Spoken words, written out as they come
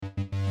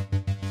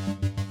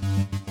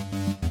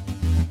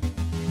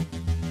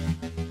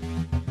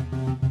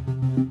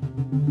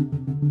Thanks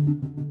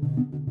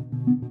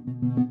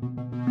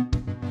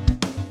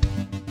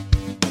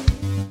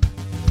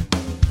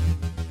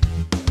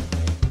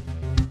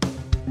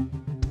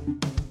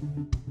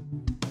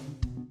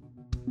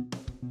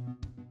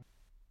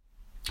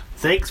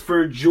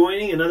for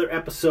joining another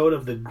episode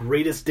of the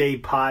Greatest Day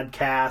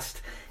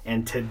Podcast.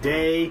 And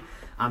today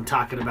I'm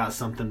talking about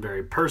something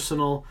very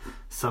personal,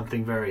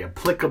 something very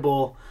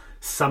applicable,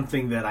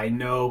 something that I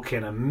know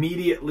can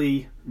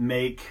immediately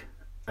make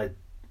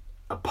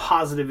a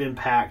positive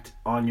impact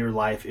on your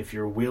life if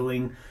you're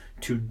willing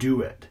to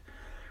do it.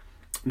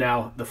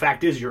 Now, the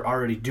fact is you're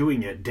already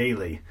doing it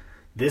daily.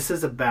 This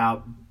is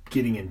about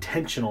getting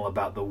intentional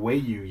about the way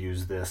you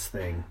use this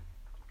thing.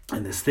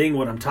 And this thing,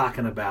 what I'm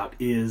talking about,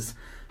 is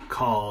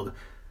called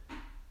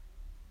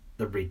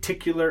the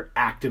reticular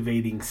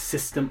activating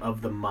system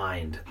of the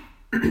mind.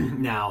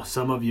 Now,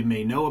 some of you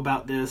may know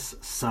about this,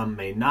 some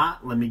may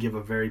not. Let me give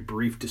a very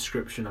brief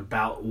description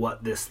about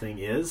what this thing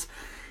is.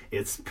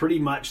 It's pretty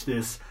much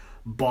this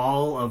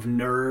ball of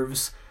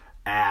nerves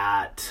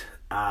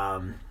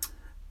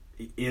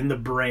in the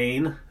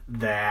brain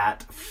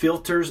that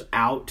filters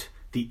out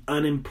the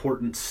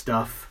unimportant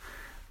stuff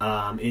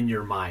in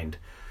your mind.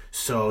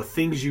 So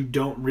things you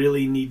don't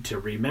really need to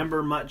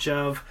remember much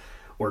of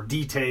or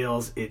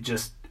details, it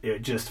just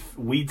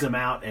weeds them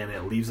out and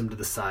it leaves them to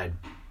the side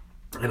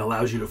and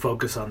allows you to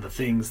focus on the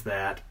things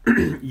that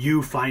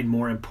you find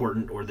more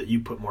important or that you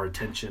put more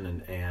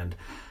attention and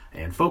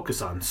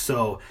focus on.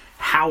 So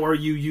how are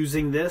you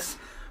using this?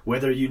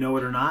 Whether you know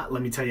it or not,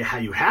 let me tell you how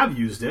you have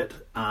used it.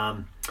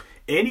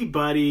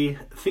 Anybody,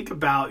 think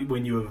about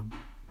when you have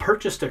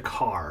purchased a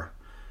car.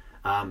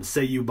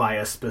 Say you buy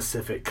a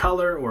specific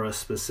color or a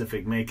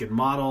specific make and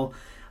model,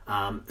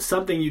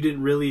 something you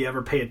didn't really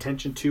ever pay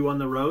attention to on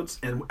the roads.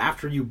 And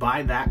after you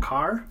buy that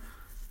car,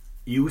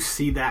 you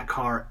see that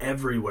car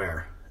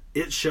everywhere.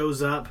 It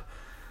shows up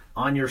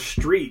on your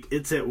street.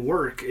 It's at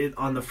work,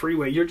 on the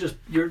freeway.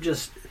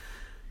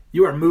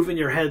 You are moving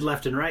your head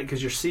left and right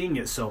because you're seeing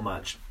it so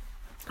much.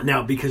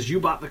 Now, because you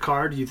bought the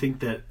car, do you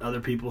think that other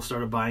people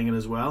started buying it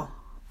as well?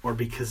 Or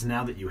because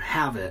now that you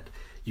have it,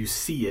 you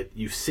see it,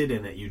 you sit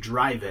in it, you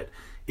drive it,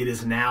 it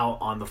is now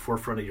on the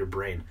forefront of your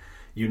brain.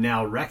 You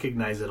now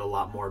recognize it a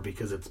lot more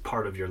because it's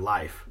part of your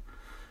life.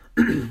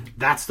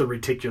 That's the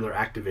reticular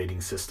activating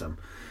system.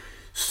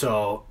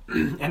 So,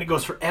 and it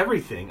goes for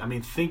everything. I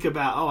mean, think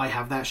about, I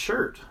have that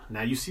shirt.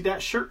 Now you see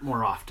that shirt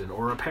more often.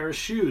 Or a pair of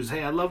shoes.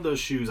 Hey, I love those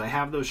shoes. I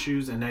have those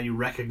shoes, and now you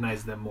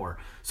recognize them more.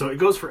 So it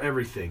goes for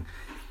everything.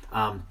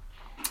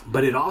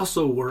 But it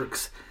also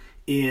works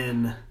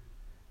in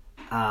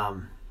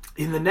the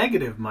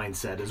negative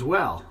mindset as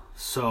well.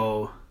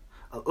 So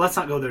let's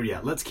not go there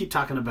yet. Let's keep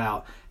talking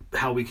about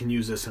how we can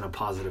use this in a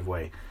positive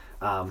way.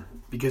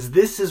 Because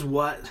this is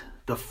what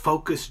the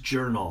focus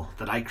journal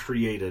that I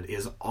created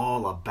is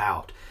all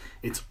about.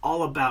 It's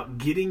all about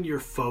getting your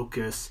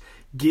focus,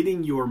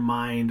 getting your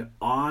mind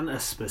on a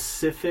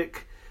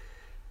specific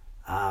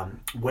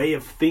way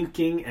of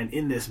thinking and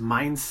in this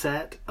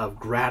mindset of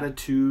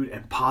gratitude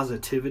and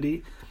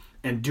positivity,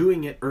 and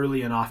doing it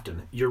early and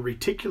often. Your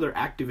reticular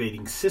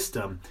activating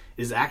system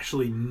is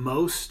actually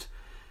most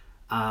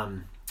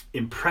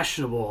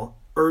impressionable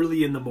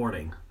early in the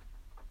morning.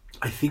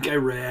 I think I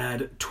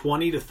read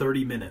 20 to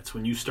 30 minutes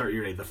when you start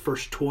your day. The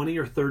first 20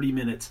 or 30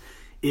 minutes,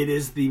 it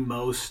is the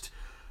most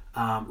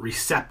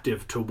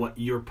receptive to what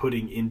you're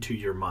putting into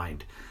your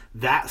mind.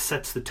 That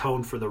sets the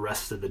tone for the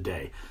rest of the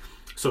day.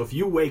 So if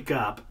you wake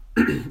up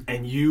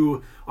and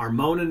you are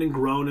moaning and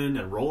groaning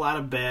and roll out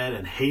of bed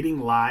and hating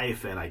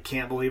life and I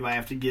can't believe I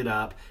have to get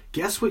up,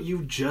 guess what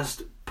you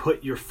just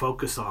put your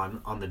focus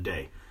on the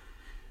day?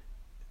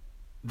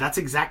 That's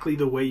exactly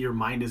the way your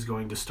mind is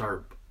going to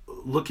start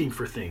looking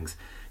for things.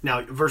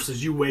 Now,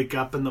 versus you wake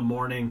up in the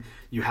morning,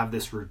 you have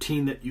this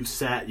routine that you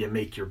set, you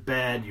make your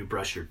bed, you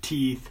brush your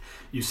teeth,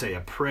 you say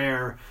a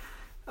prayer,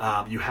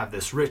 you have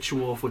this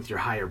ritual with your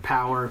higher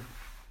power.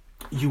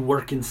 You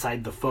work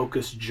inside the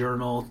focus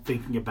journal,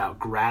 thinking about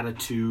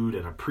gratitude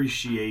and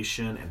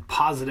appreciation and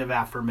positive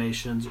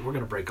affirmations. We're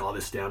going to break all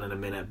this down in a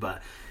minute,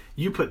 but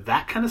you put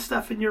that kind of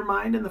stuff in your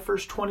mind in the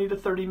first 20 to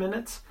 30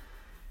 minutes,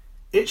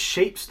 it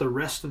shapes the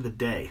rest of the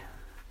day.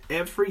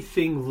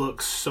 Everything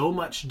looks so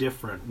much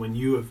different when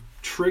you have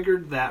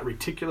triggered that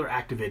reticular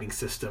activating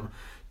system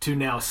to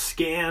now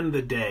scan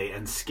the day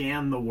and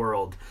scan the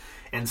world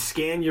and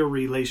scan your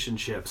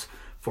relationships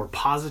for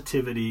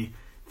positivity,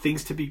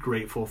 things to be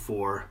grateful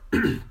for,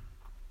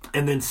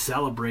 and then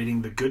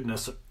celebrating the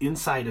goodness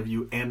inside of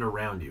you and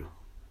around you.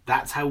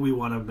 That's how we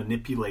want to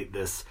manipulate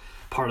this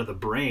part of the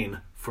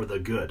brain for the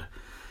good.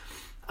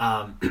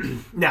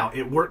 Now,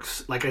 it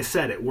works, like I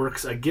said, it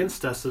works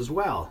against us as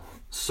well.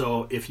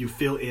 So if you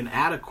feel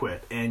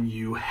inadequate and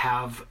you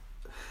have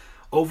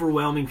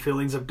overwhelming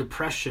feelings of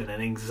depression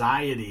and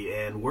anxiety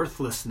and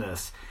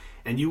worthlessness,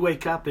 and you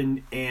wake up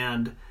and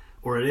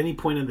or at any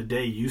point in the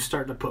day you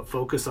start to put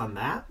focus on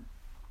that,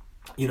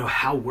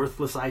 how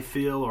worthless I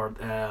feel, or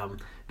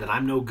that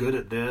I'm no good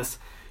at this,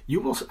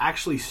 you will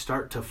actually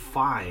start to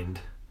find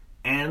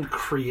and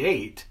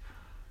create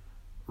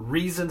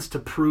reasons to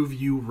prove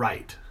you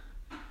right.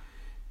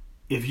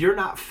 If you're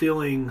not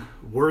feeling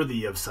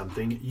worthy of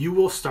something, you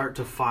will start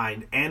to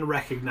find and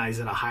recognize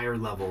at a higher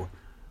level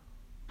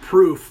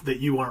proof that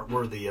you aren't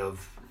worthy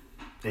of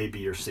A,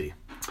 B, or C.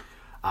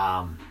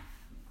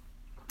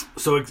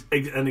 So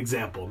an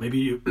example, maybe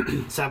you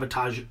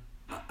sabotage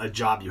a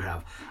job you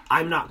have.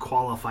 I'm not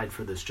qualified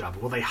for this job.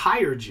 Well, they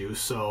hired you,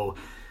 so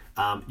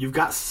you've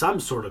got some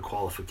sort of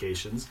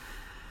qualifications.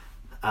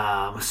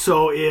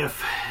 So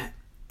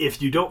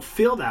if you don't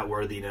feel that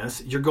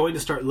worthiness, you're going to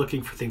start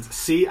looking for things.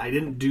 See, I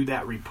didn't do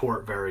that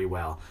report very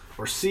well.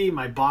 Or see,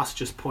 my boss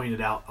just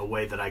pointed out a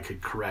way that I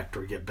could correct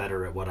or get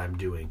better at what I'm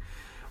doing.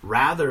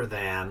 Rather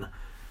than,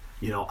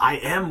 I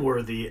am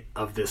worthy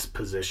of this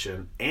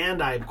position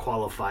and I'm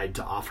qualified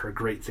to offer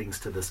great things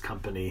to this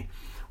company.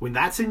 When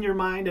that's in your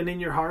mind and in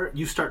your heart,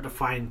 you start to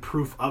find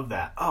proof of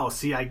that. Oh,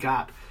 see, I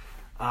got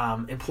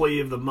employee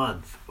of the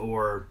month,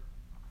 or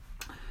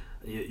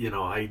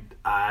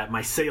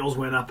my sales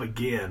went up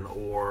again,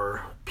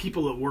 or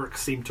people at work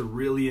seem to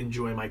really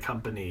enjoy my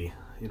company.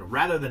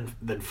 Rather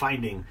than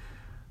finding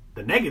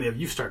the negative,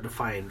 you start to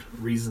find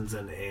reasons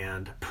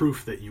and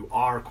proof that you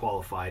are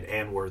qualified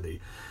and worthy.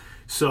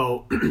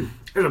 So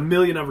there's a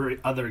million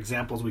other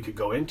examples we could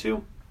go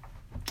into,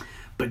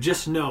 but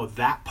just know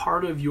that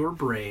part of your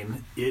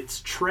brain, it's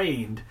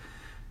trained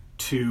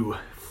to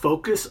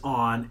focus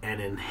on and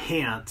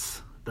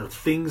enhance the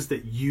things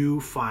that you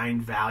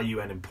find value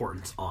and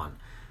importance on,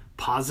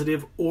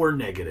 positive or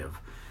negative.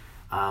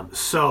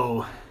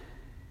 So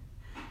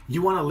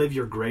you want to live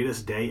your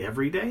greatest day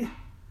every day?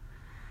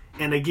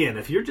 And again,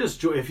 if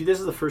this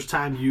is the first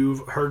time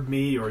you've heard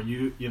me, or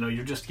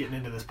you're just getting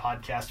into this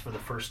podcast for the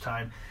first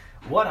time,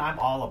 what I'm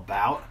all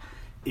about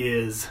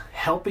is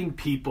helping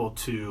people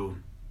to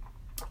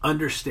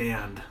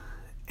understand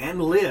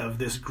and live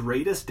this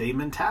greatest day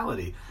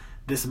mentality.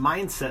 This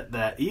mindset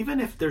that even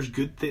if there's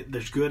good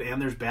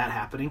and there's bad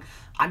happening,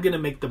 I'm going to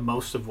make the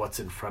most of what's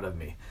in front of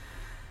me.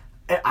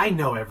 I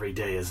know every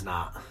day is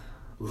not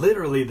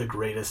literally the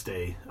greatest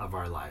day of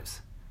our lives.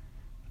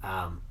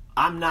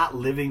 I'm not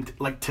living,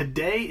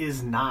 today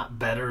is not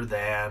better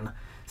than,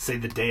 say,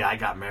 the day I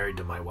got married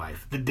to my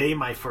wife, the day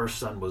my first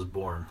son was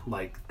born,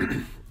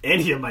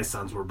 any of my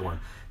sons were born.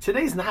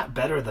 Today's not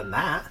better than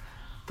that.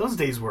 Those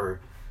days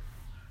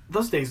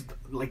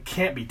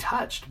can't be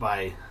touched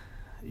by,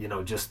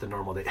 just the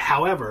normal day.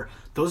 However,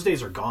 those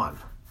days are gone.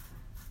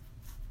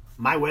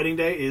 My wedding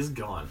day is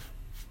gone.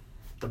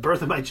 The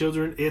birth of my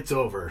children, it's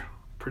over.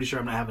 Pretty sure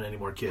I'm not having any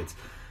more kids.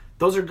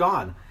 Those are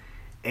gone.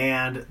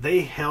 And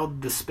they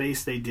held the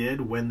space they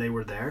did when they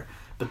were there,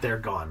 but they're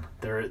gone.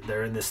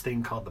 They're in this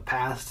thing called the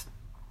past,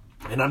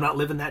 and I'm not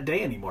living that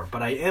day anymore.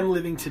 But I am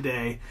living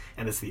today,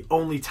 and it's the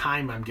only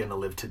time I'm going to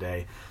live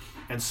today.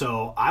 And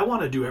so I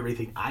want to do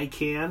everything I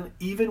can,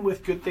 even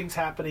with good things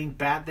happening,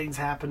 bad things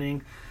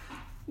happening,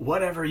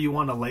 whatever you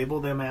want to label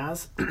them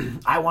as.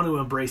 I want to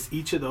embrace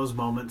each of those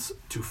moments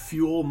to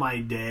fuel my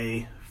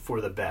day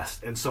for the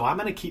best. And so I'm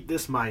going to keep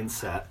this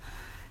mindset,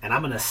 and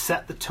I'm going to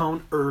set the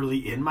tone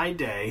early in my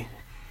day.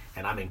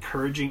 And I'm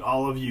encouraging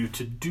all of you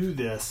to do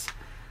this,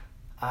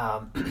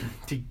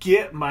 to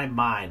get my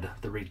mind,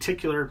 the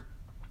reticular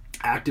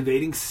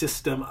activating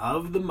system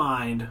of the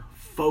mind,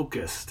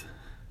 focused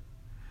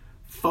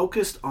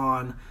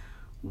on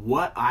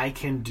what I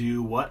can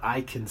do, what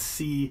I can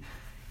see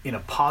in a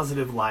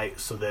positive light,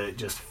 so that it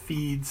just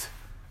feeds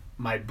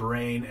my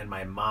brain and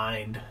my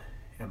mind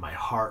and my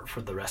heart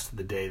for the rest of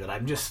the day. That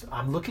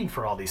I'm looking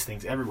for all these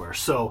things everywhere.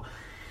 So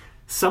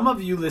some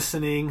of you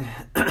listening,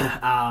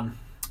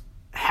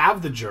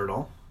 have the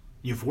journal,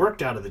 you've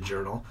worked out of the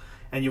journal,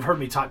 and you've heard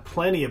me talk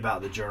plenty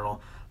about the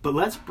journal, but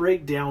let's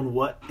break down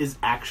what is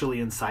actually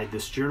inside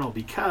this journal,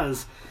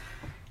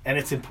 and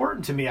it's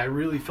important to me, I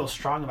really feel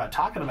strong about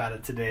talking about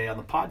it today on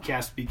the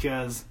podcast,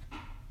 because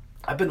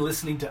I've been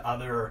listening to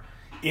other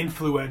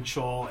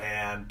influential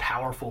and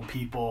powerful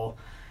people.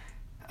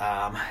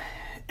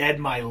 Ed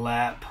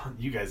Mylett,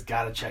 you guys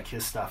got to check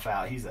his stuff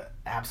out. He's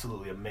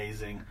absolutely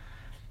amazing.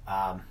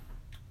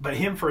 But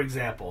him, for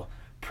example,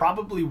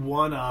 probably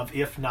one of,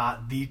 if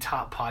not the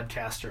top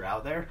podcaster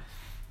out there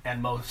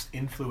and most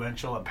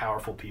influential and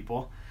powerful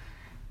people.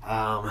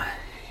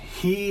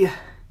 He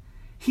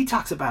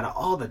talks about it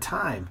all the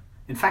time.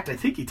 In fact, I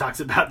think he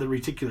talks about the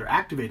reticular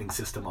activating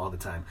system all the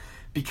time,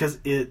 because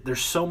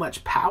there's so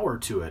much power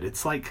to it.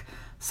 It's like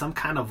some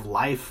kind of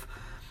life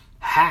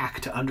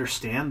hack to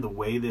understand the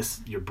way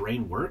your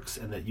brain works,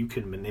 and that you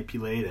can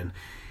manipulate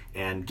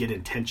and get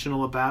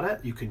intentional about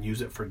it. You can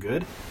use it for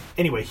good.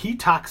 Anyway, he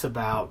talks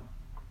about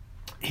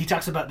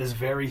this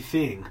very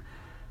thing,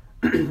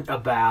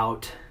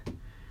 about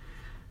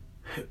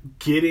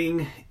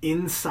getting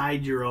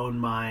inside your own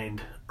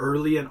mind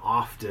early and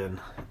often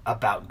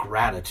about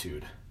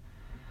gratitude.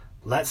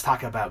 Let's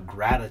talk about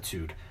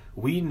gratitude.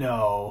 We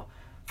know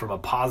from a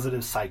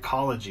positive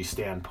psychology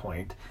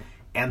standpoint,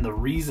 and the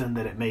reason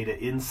that it made it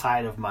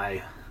inside of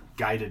my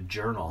guided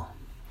journal,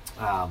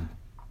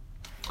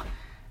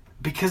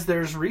 because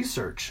there's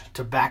research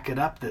to back it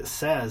up that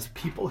says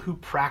people who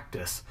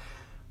practice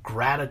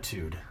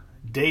gratitude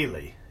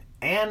daily,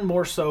 and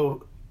more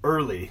so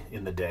early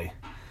in the day,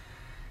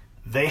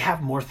 they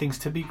have more things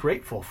to be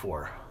grateful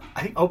for.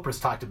 I think Oprah's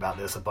talked about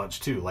this a bunch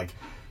too. Like,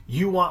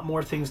 you want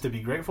more things to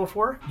be grateful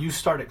for, you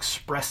start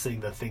expressing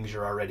the things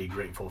you're already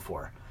grateful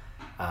for.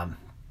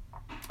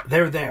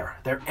 They're there.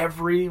 They're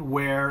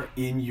everywhere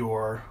in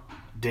your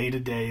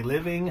day-to-day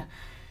living,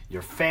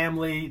 your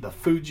family, the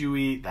food you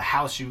eat, the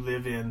house you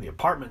live in, the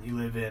apartment you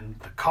live in,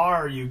 the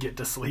car you get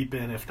to sleep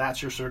in, if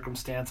that's your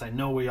circumstance. I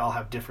know we all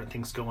have different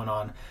things going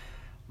on,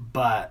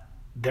 but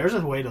there's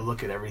a way to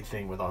look at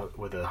everything with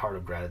a heart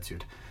of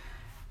gratitude.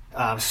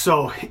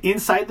 So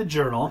inside the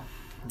journal,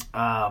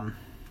 so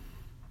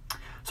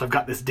I've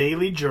got this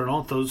daily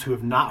journal, those who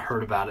have not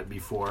heard about it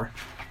before,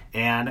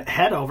 and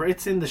head over,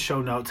 it's in the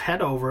show notes,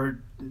 head over,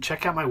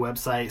 check out my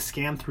website,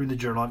 scan through the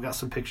journal. I've got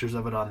some pictures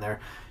of it on there.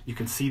 You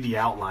can see the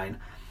outline,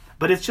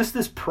 but it's just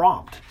this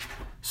prompt.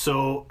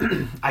 So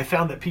I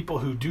found that people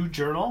who do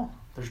journal,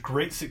 there's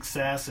great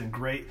success and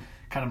great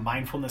kind of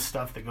mindfulness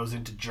stuff that goes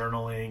into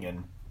journaling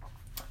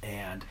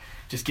and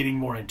just getting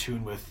more in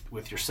tune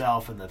with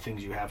yourself and the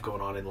things you have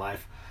going on in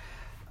life.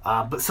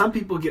 But some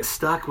people get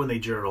stuck when they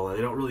journal and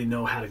they don't really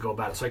know how to go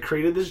about it. So I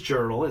created this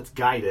journal. It's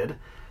guided.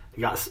 I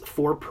got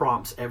 4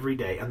 prompts every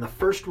day. And the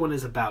first one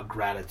is about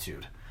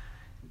gratitude.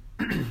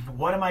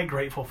 What am I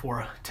grateful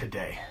for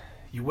today?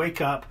 You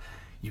wake up,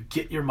 you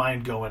get your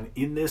mind going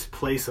in this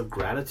place of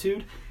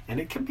gratitude, and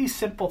it can be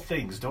simple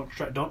things. Don't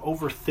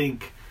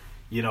overthink,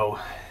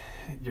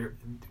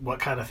 what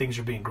kind of things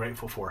you're being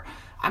grateful for.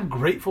 I'm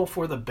grateful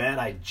for the bed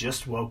I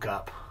just woke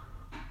up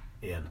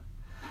in.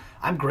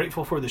 I'm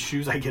grateful for the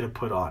shoes I get to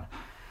put on.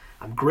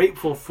 I'm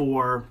grateful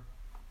for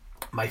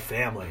my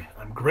family.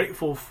 I'm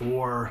grateful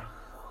for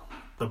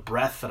the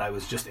breath that I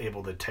was just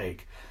able to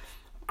take.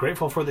 I'm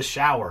grateful for the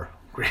shower.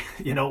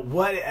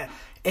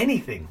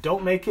 Anything.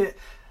 Don't make it.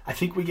 I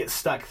think we get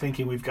stuck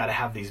thinking we've got to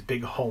have these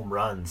big home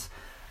runs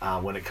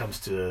when it comes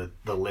to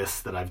the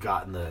list that I've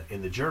got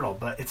in the journal,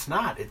 but it's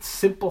not. It's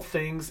simple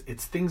things.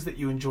 It's things that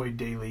you enjoy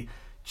daily.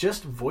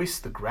 Just voice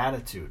the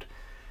gratitude.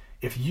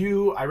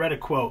 I read a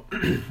quote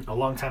a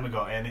long time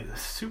ago, and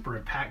it's super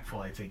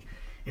impactful, I think.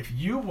 If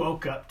you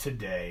woke up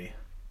today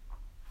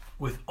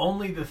with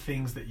only the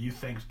things that you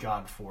thanked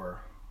God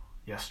for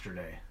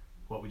yesterday,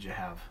 what would you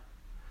have?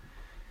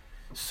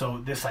 So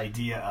this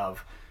idea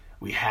of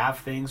we have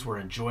things, we're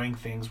enjoying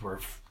things, we're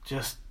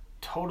just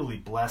totally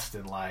blessed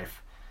in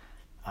life.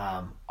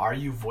 Are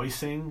you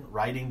voicing,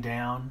 writing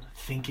down,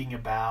 thinking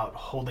about,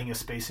 holding a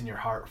space in your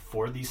heart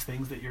for these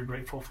things that you're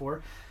grateful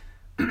for?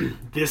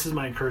 This is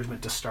my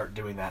encouragement to start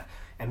doing that.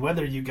 And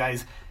whether you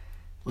guys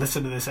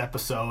listen to this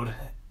episode,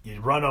 you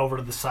run over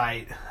to the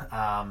site,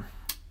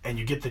 and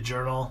you get the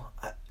journal,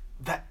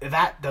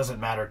 that doesn't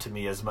matter to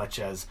me as much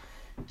as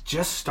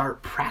just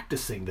start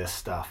practicing this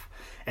stuff.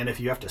 And if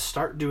you have to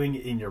start doing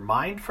it in your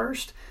mind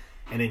first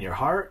and in your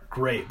heart,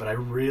 great. But I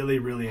really,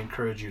 really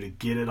encourage you to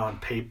get it on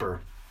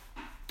paper.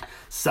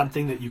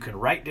 Something that you can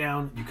write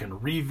down, you can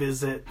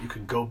revisit, you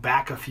can go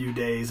back a few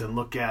days and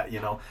look at,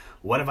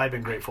 what have I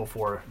been grateful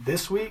for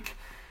this week?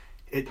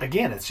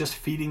 It's just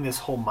feeding this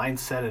whole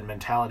mindset and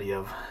mentality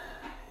of,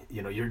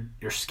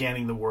 you're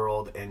scanning the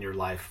world and your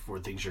life for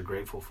things you're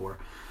grateful for.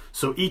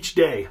 So each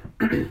day,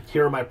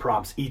 here are my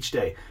prompts. Each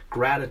day,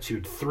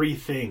 gratitude, 3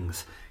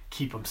 things.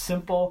 Keep them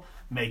simple,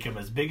 make them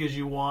as big as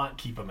you want,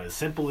 keep them as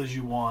simple as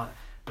you want,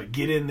 but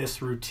get in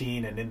this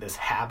routine and in this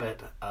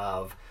habit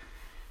of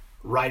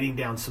writing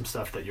down some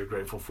stuff that you're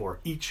grateful for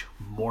each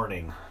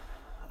morning.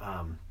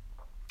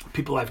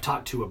 People I've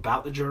talked to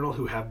about the journal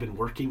who have been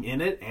working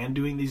in it and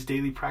doing these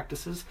daily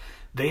practices,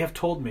 they have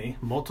told me,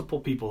 multiple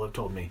people have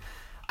told me,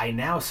 I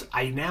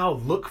now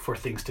look for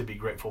things to be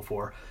grateful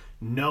for,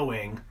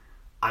 knowing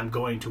I'm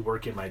going to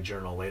work in my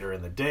journal later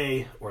in the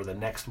day or the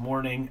next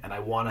morning, and I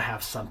want to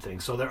have something.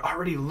 So they're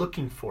already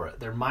looking for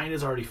it. Their mind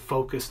is already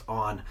focused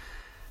on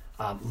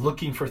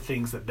looking for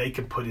things that they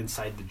can put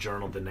inside the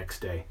journal the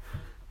next day.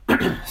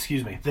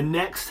 Excuse me. The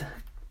next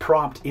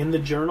prompt in the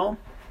journal,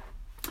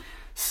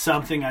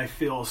 something I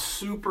feel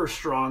super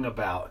strong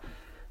about.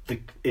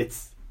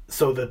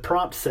 So the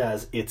prompt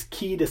says, it's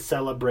key to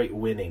celebrate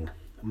winning.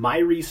 My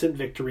recent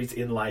victories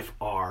in life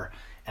are,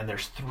 and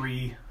there's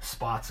 3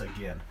 spots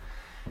again.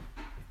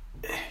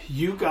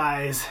 You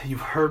guys,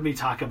 you've heard me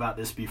talk about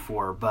this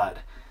before, but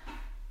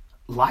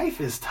life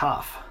is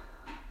tough.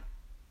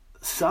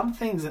 Some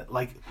things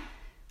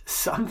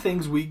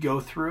we go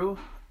through,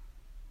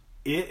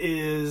 it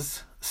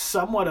is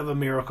somewhat of a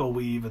miracle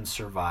we even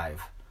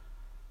survive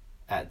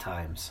at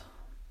times.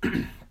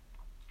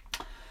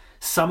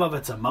 Some of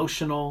it's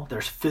emotional.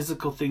 There's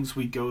physical things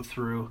we go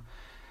through.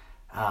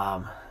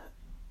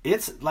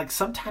 It's like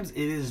sometimes it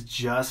is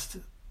just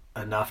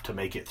enough to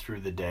make it through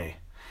the day.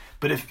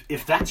 But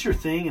if that's your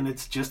thing and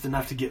it's just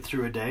enough to get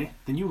through a day,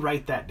 then you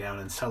write that down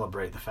and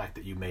celebrate the fact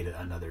that you made it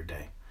another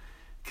day.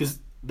 Because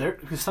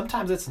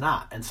sometimes it's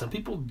not, and some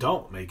people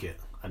don't make it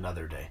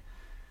another day.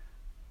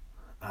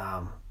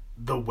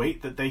 The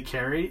weight that they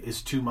carry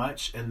is too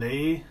much, and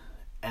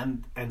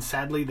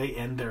sadly they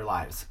end their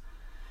lives.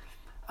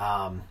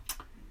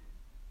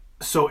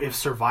 So if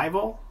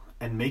survival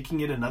and making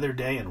it another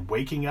day and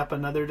waking up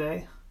another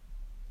day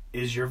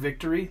is your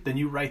victory, then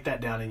you write that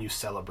down and you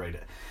celebrate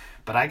it.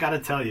 But I got to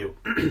tell you,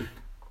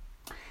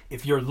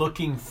 if you're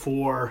looking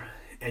for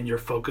and you're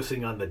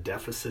focusing on the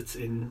deficits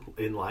in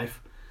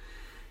life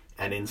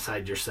and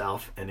inside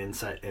yourself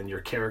and your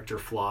character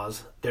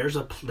flaws, there's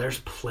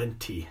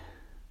plenty.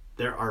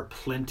 There are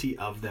plenty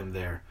of them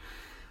there.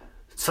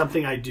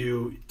 Something I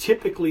do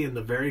typically in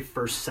the very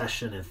first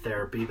session in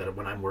therapy, that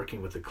when I'm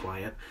working with a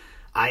client,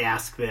 I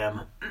ask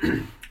them,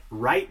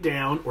 write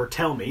down or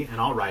tell me, and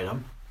I'll write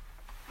them,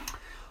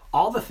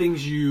 all the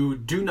things you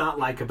do not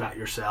like about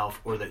yourself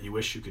or that you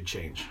wish you could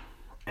change.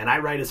 And I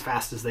write as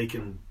fast as they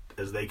can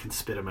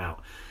spit them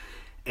out.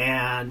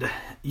 And,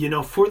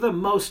 for the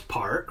most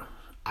part,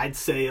 I'd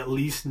say at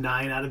least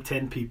 9 out of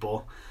 10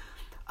 people,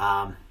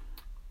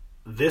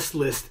 this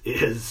list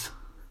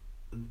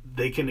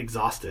they can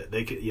exhaust it.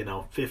 They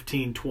can,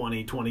 15,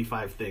 20,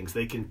 25 things.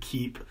 They can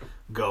keep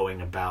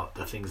going about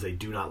the things they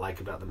do not like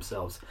about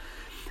themselves.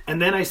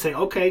 And then I say,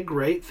 okay,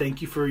 great.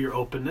 Thank you for your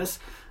openness.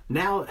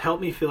 Now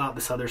help me fill out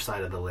this other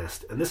side of the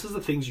list. And this is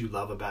the things you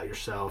love about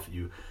yourself.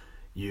 You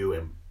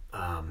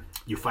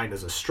find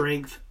as a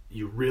strength.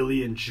 You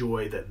really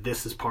enjoy that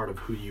this is part of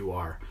who you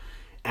are.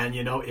 And,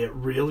 it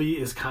really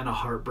is kind of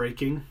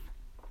heartbreaking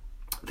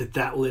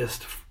that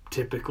list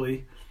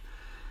typically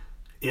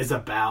is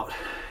about,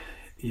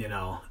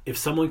 if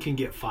someone can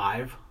get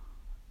 5,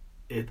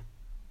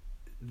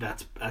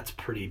 that's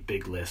pretty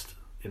big list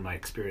in my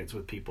experience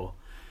with people.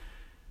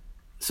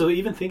 So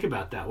even think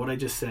about that, what I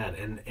just said,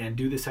 and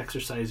do this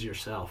exercise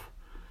yourself.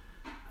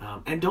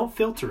 And don't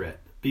filter it.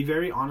 Be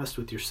very honest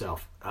with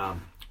yourself.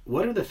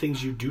 What are the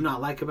things you do not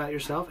like about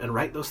yourself? And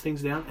write those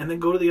things down. And then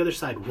go to the other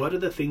side. What are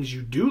the things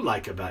you do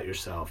like about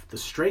yourself? The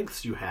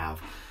strengths you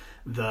have.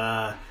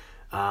 The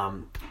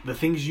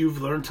things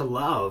you've learned to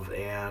love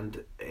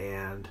and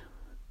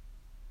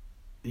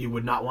you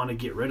would not want to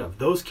get rid of.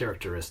 Those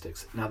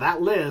characteristics. Now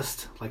that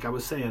list, like I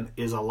was saying,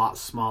 is a lot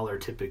smaller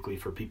typically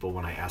for people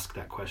when I ask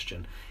that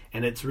question.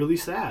 And it's really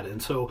sad.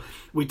 And so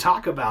we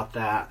talk about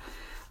that.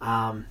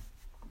 And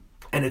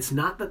it's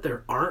not that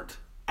there aren't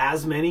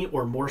as many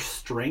or more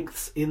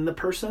strengths in the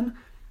person,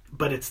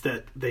 but it's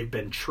that they've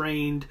been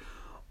trained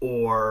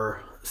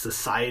or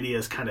society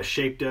has kind of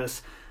shaped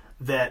us,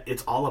 that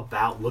it's all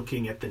about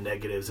looking at the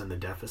negatives and the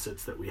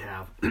deficits that we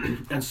have.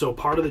 And so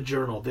part of the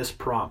journal, this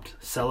prompt,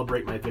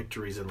 celebrate my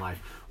victories in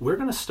life, we're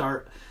going to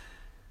start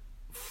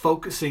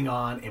focusing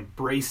on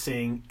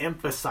embracing,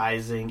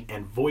 emphasizing,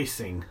 and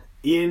voicing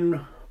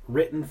in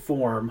written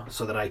form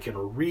so that I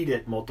can read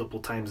it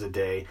multiple times a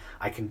day.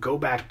 I can go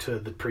back to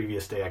the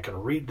previous day. I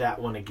can read that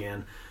one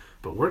again.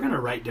 But we're going to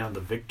write down the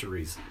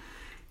victories.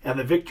 And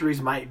the victories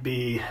might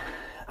be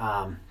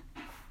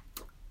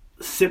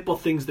simple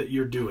things that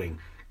you're doing.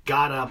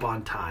 Got up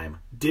on time.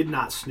 Did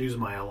not snooze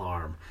my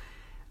alarm.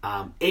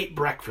 Ate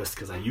breakfast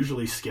because I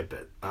usually skip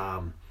it.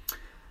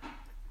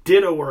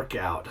 Did a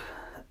workout.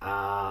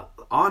 On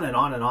and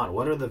on and on.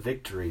 What are the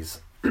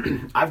victories?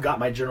 I've got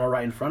my journal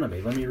right in front of me.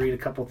 Let me read a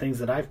couple things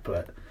that I've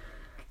put.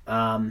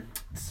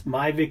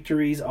 My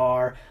victories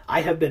are,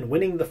 I have been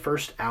winning the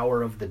first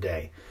hour of the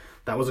day.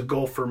 That was a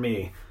goal for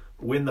me.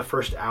 Win the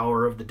first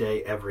hour of the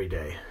day every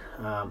day.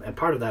 And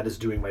part of that is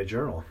doing my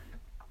journal.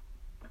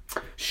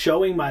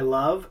 Showing my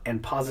love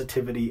and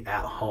positivity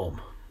at home.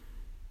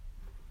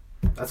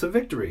 That's a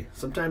victory.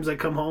 Sometimes I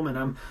come home and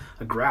I'm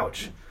a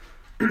grouch.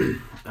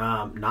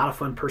 Not a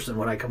fun person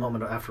when I come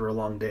home after a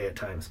long day at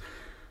times.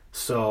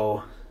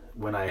 So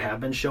when I have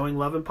been showing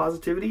love and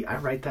positivity, I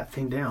write that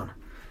thing down.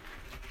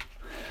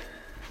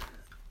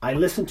 I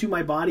listened to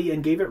my body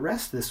and gave it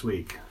rest this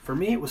week. For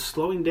me, it was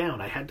slowing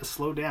down. I had to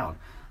slow down.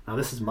 Now,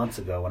 this is months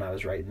ago when I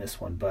was writing this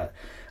one. But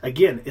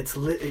again, it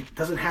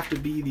doesn't have to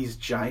be these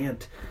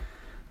giant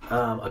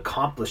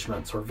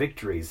accomplishments or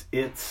victories.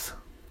 It's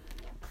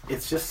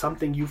just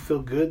something you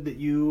feel good that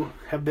you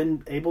have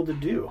been able to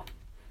do.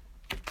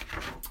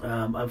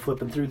 I'm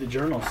flipping through the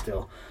journal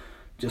still,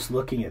 just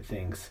looking at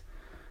things.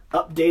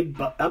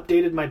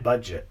 Updated my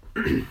budget,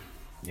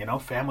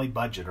 family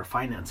budget or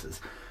finances.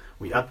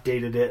 We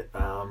updated it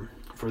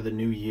for the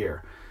new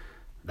year.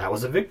 That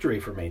was a victory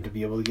for me to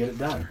be able to get it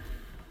done.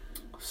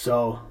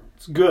 So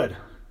it's good.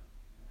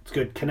 It's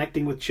good.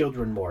 Connecting with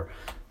children more.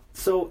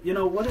 So,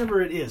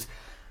 whatever it is,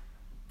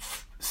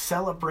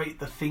 celebrate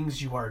the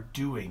things you are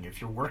doing.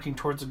 If you're working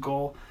towards a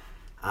goal,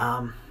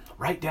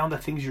 write down the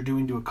things you're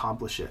doing to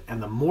accomplish it.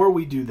 And the more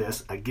we do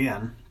this,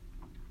 again,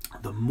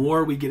 the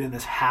more we get in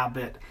this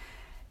habit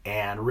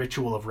and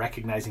ritual of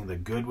recognizing the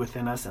good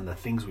within us and the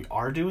things we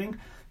are doing,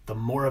 the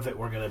more of it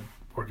we're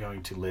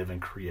going to live and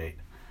create.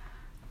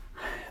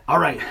 All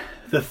right,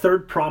 the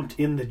third prompt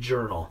in the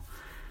journal.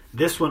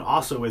 This one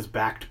also is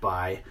backed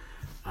by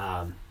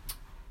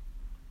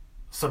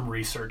some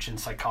research in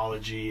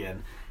psychology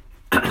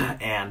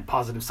and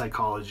positive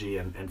psychology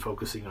and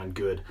focusing on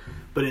good,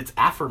 but it's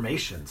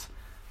affirmations.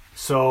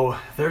 So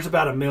there's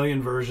about 1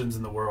 million versions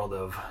in the world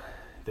of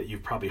that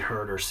you've probably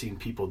heard or seen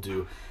people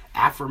do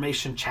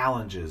affirmation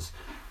challenges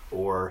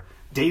or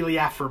daily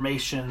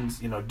affirmations,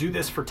 do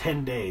this for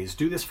 10 days,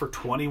 do this for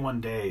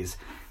 21 days.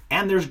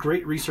 And there's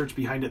great research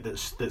behind it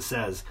that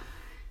says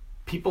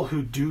people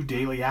who do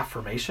daily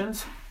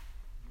affirmations,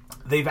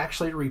 they've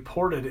actually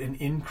reported an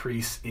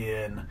increase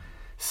in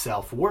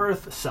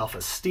self-worth,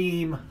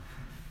 self-esteem,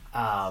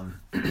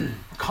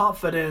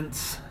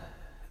 confidence.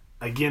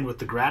 Again, with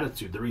the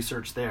gratitude, the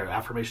research there,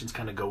 affirmations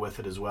kind of go with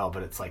it as well,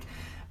 but it's like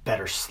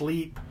better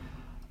sleep,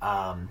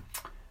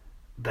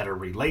 better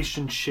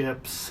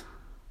relationships,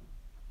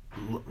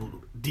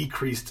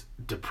 decreased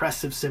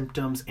depressive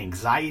symptoms,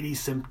 anxiety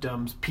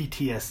symptoms,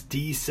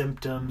 PTSD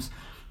symptoms.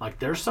 Like,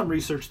 there's some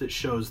research that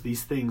shows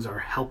these things are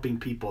helping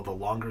people the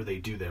longer they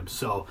do them.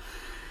 So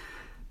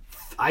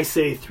I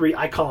say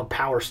I call them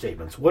power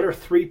statements. What are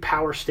 3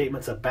 power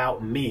statements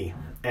about me?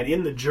 And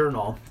in the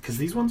journal, because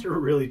these ones are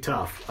really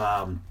tough.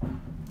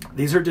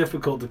 These are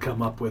difficult to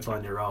come up with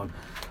on your own.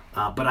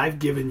 But I've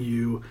given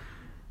you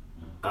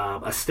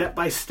a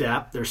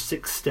step-by-step. There's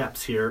 6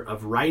 steps here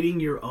of writing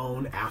your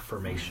own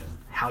affirmation,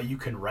 how you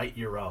can write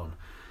your own.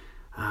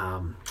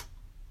 And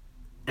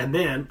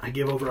then I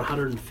give over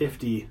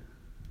 150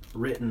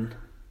 written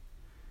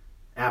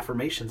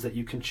affirmations that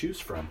you can choose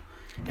from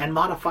and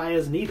modify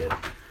as needed.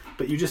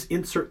 But you just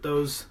insert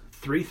those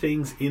 3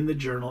 things in the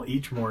journal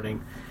each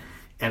morning,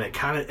 and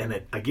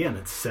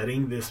it's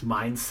setting this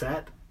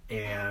mindset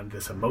and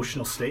this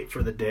emotional state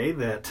for the day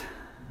that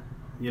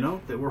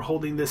we're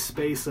holding this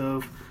space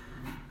of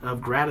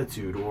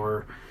gratitude,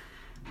 or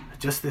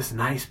just this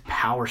nice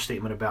power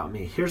statement about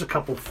me. Here's a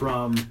couple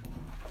from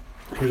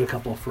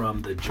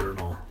the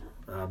journal,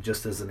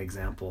 just as an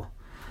example.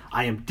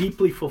 I am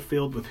deeply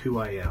fulfilled with who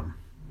I am.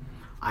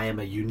 I am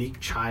a unique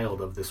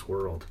child of this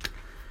world.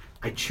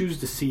 I choose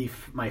to see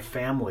my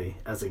family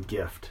as a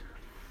gift.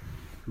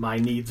 My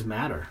needs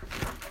matter.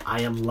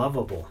 I am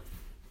lovable.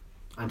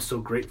 I'm so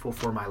grateful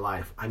for my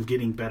life. I'm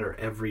getting better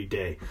every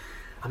day.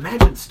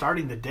 Imagine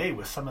starting the day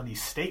with some of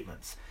these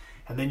statements,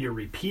 and then you're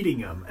repeating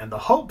them, and the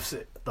hopes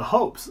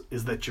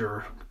is that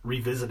you're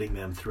revisiting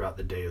them throughout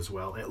the day as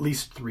well, at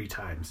least 3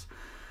 times,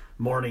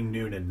 morning,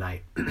 noon, and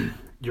night.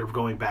 You're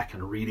going back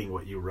and reading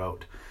what you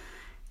wrote,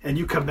 and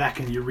you come back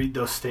and you read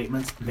those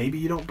statements. Maybe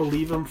you don't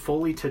believe them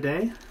fully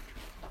today,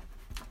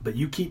 but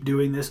you keep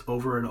doing this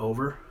over and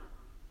over,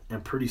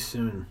 and pretty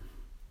soon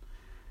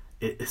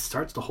it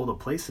starts to hold a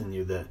place in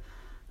you that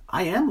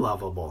I am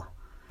lovable.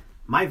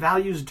 My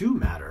values do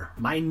matter.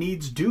 My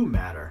needs do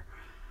matter.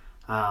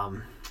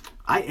 I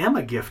am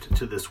a gift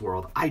to this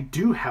world. I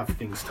do have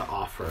things to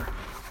offer.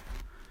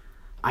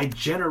 I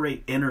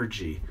generate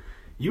energy.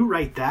 You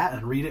write that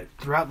and read it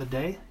throughout the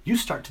day, you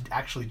start to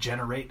actually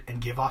generate and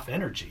give off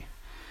energy.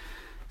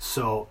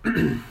 So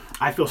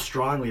I feel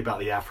strongly about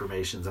the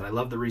affirmations, and I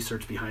love the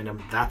research behind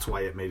them. That's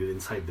why it made it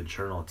inside the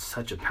journal. It's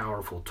such a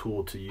powerful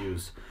tool to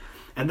use.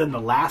 And then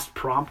the last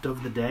prompt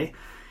of the day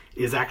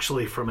is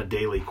actually from a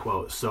daily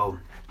quote. So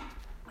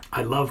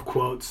I love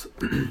quotes.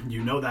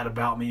 You know that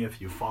about me if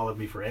you followed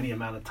me for any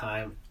amount of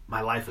time.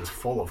 My life is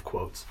full of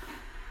quotes.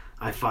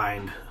 I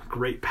find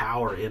great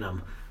power in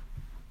them.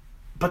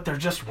 But they're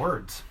just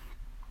words.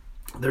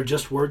 They're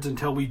just words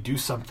until we do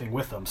something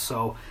with them.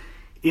 So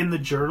in the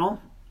journal,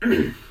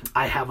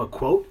 I have a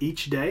quote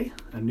each day,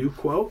 a new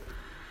quote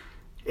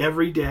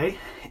every day.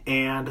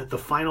 And the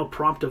final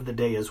prompt of the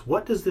day is,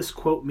 what does this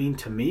quote mean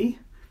to me?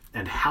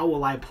 And how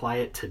will I apply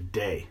it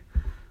today?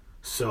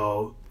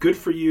 So good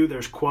for you.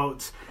 There's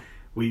quotes.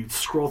 We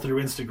scroll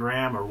through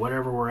Instagram or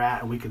whatever we're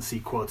at, and we can see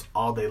quotes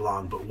all day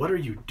long. But what are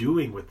you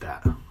doing with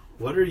that?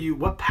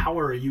 What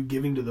power are you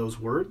giving to those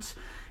words?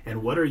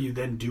 And what are you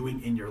then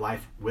doing in your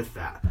life with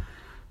that?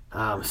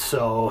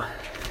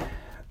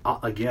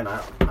 Again,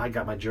 I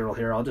got my journal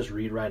here. I'll just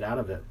read right out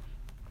of it.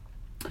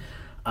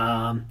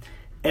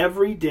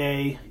 Every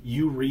day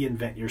you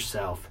reinvent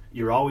yourself.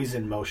 You're always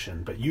in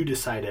motion, but you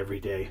decide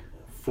every day,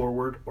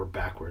 forward or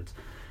backwards.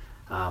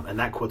 And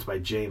that quote's by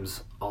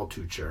James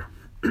Altucher.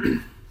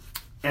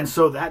 And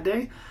so that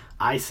day,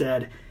 I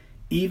said,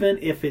 even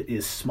if it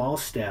is small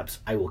steps,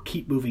 I will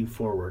keep moving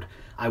forward.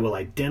 I will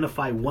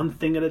identify one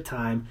thing at a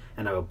time,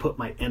 and I will put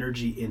my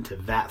energy into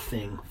that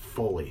thing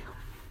fully.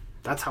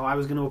 That's how I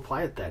was going to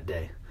apply it that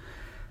day.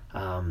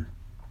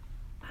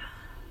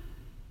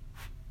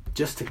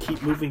 Just to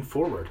keep moving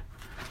forward.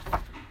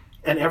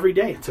 And every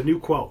day, it's a new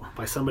quote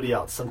by somebody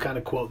else, some kind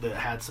of quote that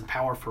had some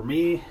power for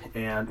me,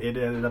 and it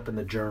ended up in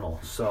the journal.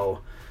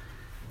 So,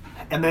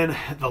 and then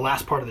the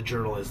last part of the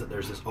journal is that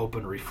there's this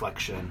open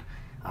reflection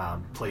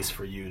place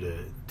for you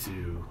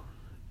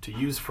to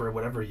use for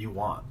whatever you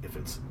want. If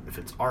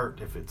it's art,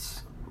 if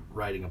it's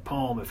writing a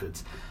poem, if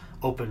it's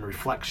open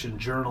reflection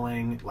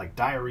journaling, like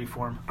diary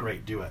form,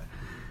 great, do it.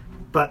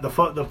 But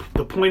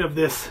the point of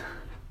this,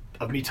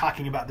 of me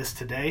talking about this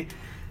today,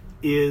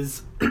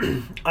 is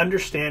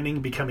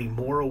understanding, becoming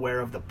more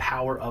aware of the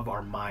power of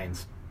our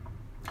minds,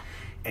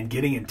 and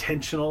getting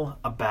intentional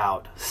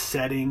about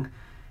setting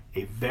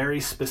a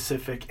very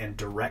specific and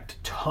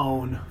direct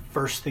tone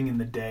first thing in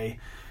the day.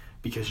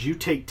 Because you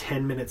take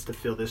 10 minutes to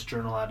fill this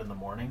journal out in the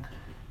morning,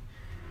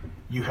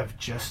 you have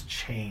just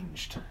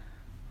changed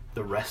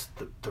the rest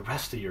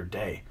of your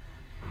day.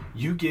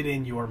 you get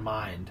in your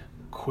mind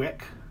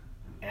quick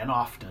and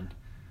often,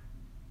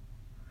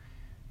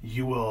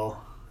 you will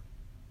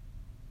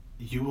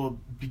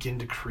begin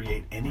to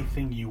create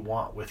anything you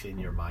want within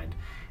your mind,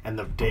 and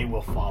the day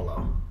will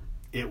follow.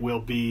 It will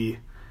be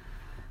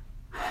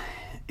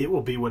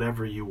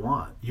whatever you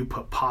want. You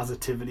put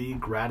positivity,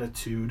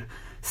 gratitude,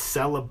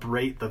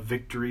 celebrate the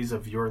victories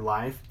of your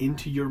life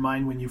into your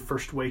mind when you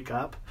first wake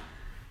up.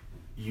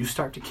 You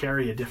start to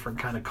carry a different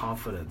kind of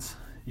confidence.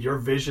 Your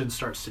vision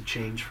starts to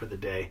change for the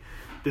day.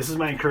 This is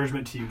my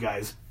encouragement to you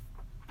guys.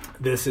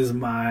 This is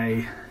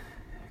my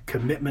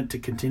commitment to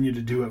continue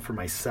to do it for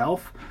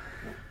myself.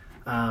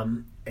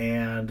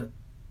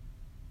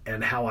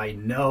 And how I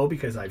know,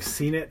 because I've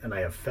seen it and I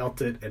have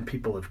felt it, and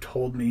people have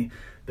told me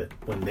that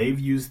when they've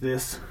used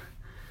this,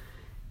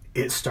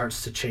 it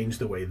starts to change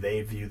the way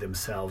they view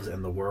themselves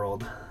and the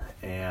world,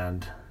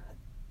 and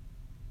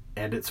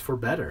it's for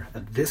better.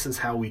 And this is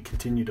how we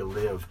continue to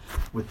live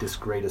with this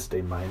greatest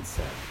day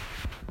mindset.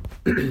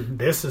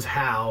 This is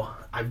how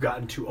I've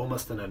gotten to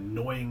almost an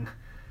annoying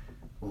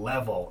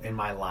level in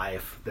my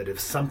life that if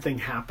something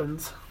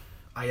happens,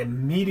 I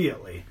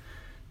immediately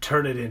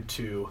turn it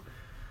into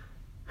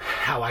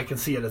how I can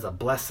see it as a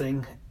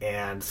blessing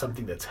and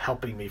something that's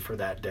helping me for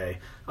that day.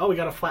 Oh, we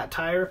got a flat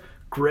tire?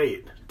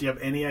 Great. Do you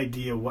have any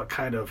idea what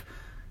kind of,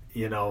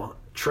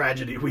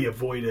 tragedy we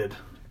avoided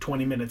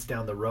 20 minutes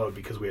down the road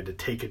because we had to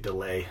take a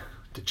delay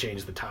to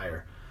change the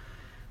tire?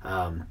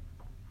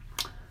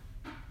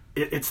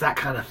 It's that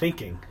kind of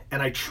thinking,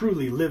 and I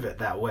truly live it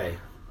that way.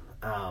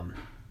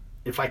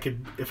 If I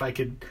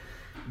could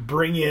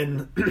bring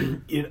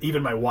in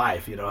even my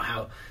wife,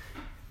 how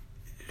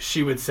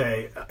she would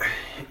say,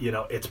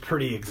 it's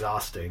pretty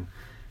exhausting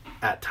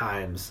at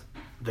times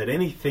that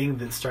anything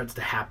that starts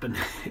to happen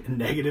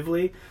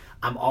negatively,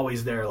 I'm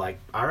always there like,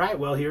 all right,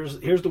 well,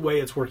 here's the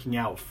way it's working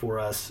out for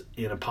us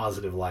in a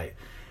positive light.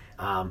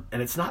 And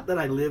it's not that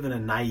I live in a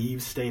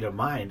naive state of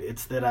mind.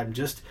 It's that I'm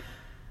just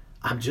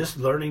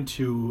learning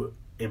to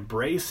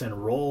embrace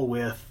and roll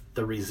with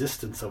the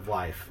resistance of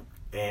life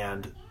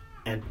and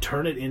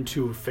turn it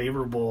into a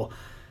favorable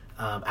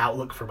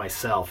outlook for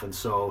myself. And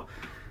so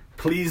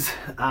please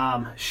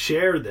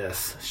share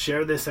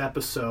this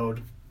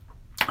episode,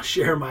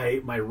 share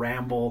my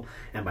ramble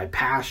and my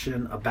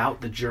passion about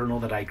the journal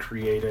that I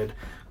created.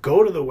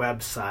 Go to the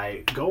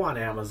website, go on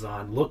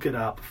Amazon, look it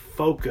up.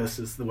 Focus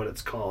is what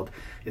it's called.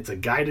 It's a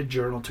guided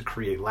journal to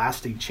create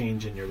lasting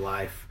change in your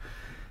life.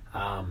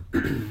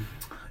 And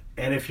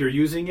if you're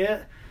using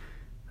it,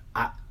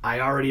 I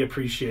already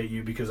appreciate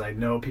you, because I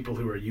know people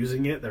who are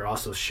using it, they're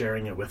also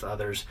sharing it with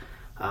others.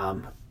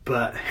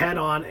 But head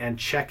on and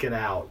check it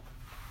out.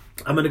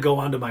 I'm going to go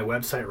onto my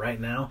website right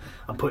now.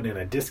 I'm putting in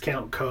a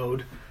discount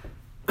code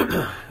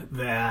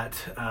that,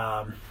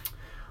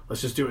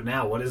 let's just do it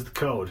now. What is the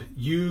code?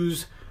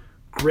 Use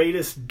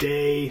Greatest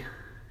Day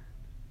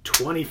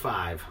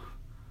 25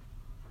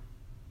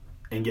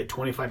 and get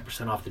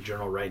 25% off the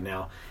journal right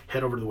now.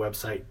 Head over to the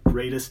website.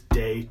 Greatest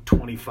Day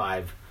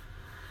 25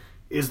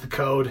 is the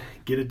code.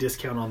 Get a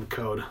discount on the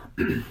code.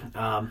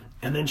 And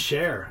then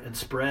share and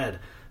spread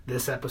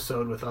this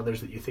episode with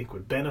others that you think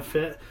would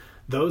benefit.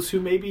 Those who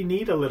maybe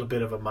need a little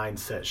bit of a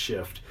mindset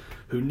shift,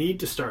 who need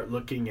to start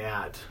looking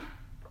at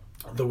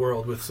the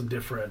world with some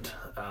different,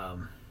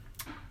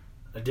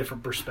 a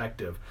different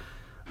perspective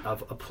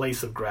of a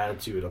place of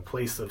gratitude, a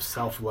place of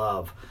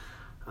self-love.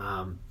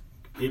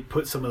 It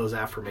puts some of those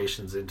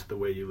affirmations into the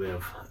way you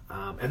live.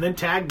 And then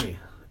tag me.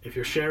 If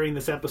you're sharing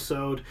this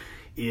episode,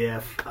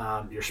 if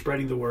you're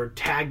spreading the word,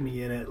 tag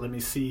me in it. Let me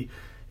see,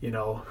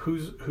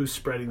 who's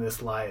spreading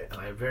this light. And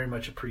I very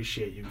much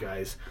appreciate you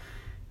guys.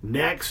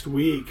 Next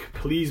week,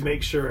 please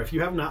make sure, if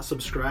you have not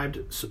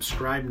subscribed,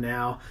 subscribe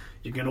now.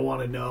 You're going to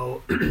want to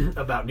know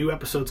about new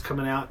episodes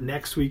coming out.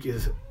 Next week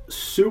is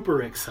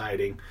super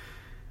exciting.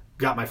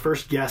 Got my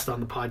first guest on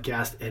the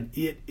podcast, and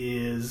it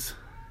is,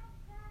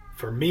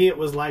 for me, it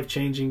was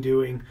life-changing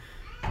being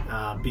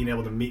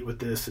able to meet with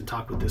this and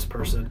talk with this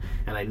person.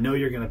 And I know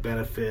you're going to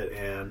benefit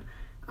and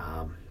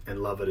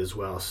love it as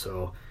well.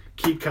 So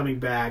keep coming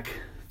back.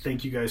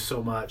 Thank you guys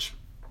so much.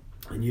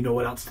 And you know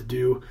what else to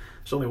do.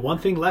 There's only one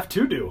thing left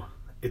to do.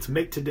 It's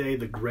make today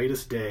the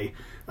greatest day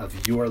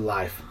of your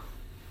life.